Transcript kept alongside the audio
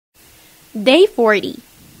Day 40.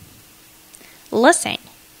 Listen.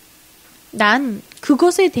 난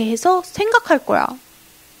그것에 대해서 생각할 거야.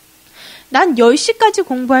 난 10시까지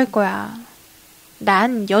공부할 거야.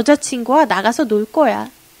 난 여자친구와 나가서 놀 거야.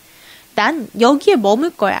 난 여기에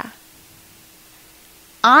머물 거야.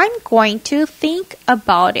 I'm going to think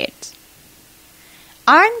about it.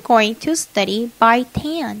 I'm going to study by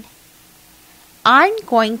 10. I'm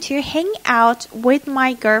going to hang out with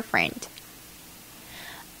my girlfriend.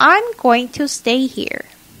 I'm going to stay here.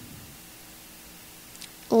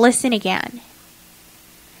 Listen again.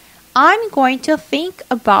 I'm going to think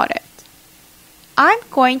about it. I'm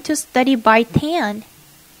going to study by 10.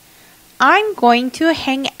 I'm going to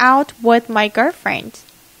hang out with my girlfriend.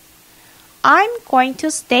 I'm going to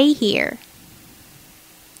stay here.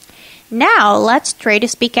 Now let's try to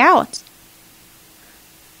speak out.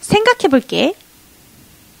 생각해 볼게.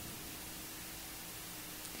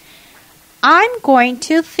 I'm going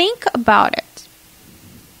to think about it.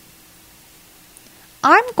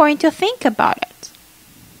 I'm going to think about it.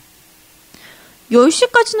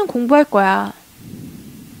 10시까지는 공부할 거야.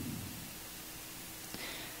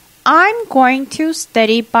 I'm going to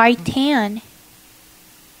study by 10.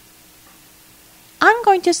 I'm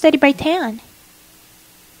going to study by 10.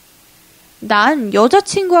 난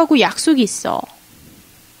여자친구하고 약속이 있어.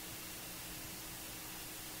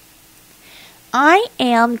 I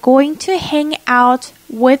am going to hang out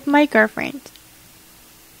with my girlfriend.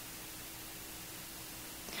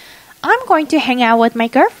 I'm going to hang out with my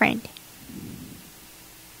girlfriend.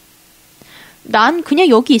 난 그냥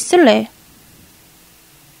여기 있을래.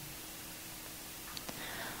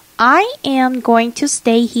 I am going to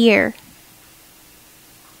stay here.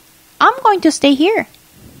 I'm going to stay here.